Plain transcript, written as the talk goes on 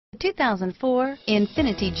2004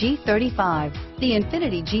 Infiniti G35. The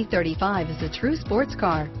Infiniti G35 is a true sports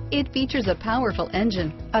car. It features a powerful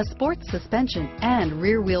engine, a sports suspension, and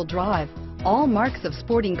rear-wheel drive. All marks of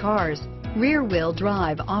sporting cars, rear-wheel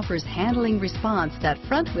drive offers handling response that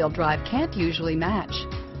front-wheel drive can't usually match,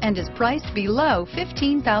 and is priced below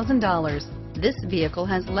 $15,000. This vehicle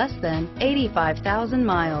has less than 85,000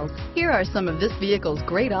 miles. Here are some of this vehicle's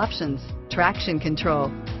great options: traction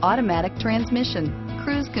control, automatic transmission,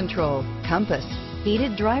 cruise control, compass,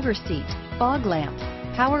 heated driver's seat, fog lamps,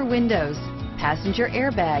 power windows, passenger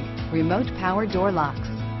airbag, remote power door locks,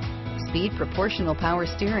 speed proportional power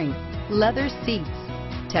steering, leather seats,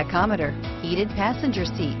 tachometer, heated passenger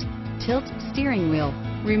seat, tilt steering wheel,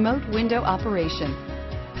 remote window operation,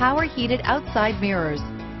 power heated outside mirrors,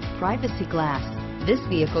 privacy glass. This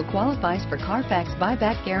vehicle qualifies for CARFAX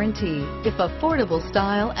buyback guarantee. If affordable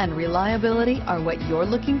style and reliability are what you're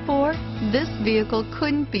looking for, this vehicle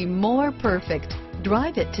couldn't be more perfect.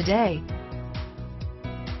 Drive it today.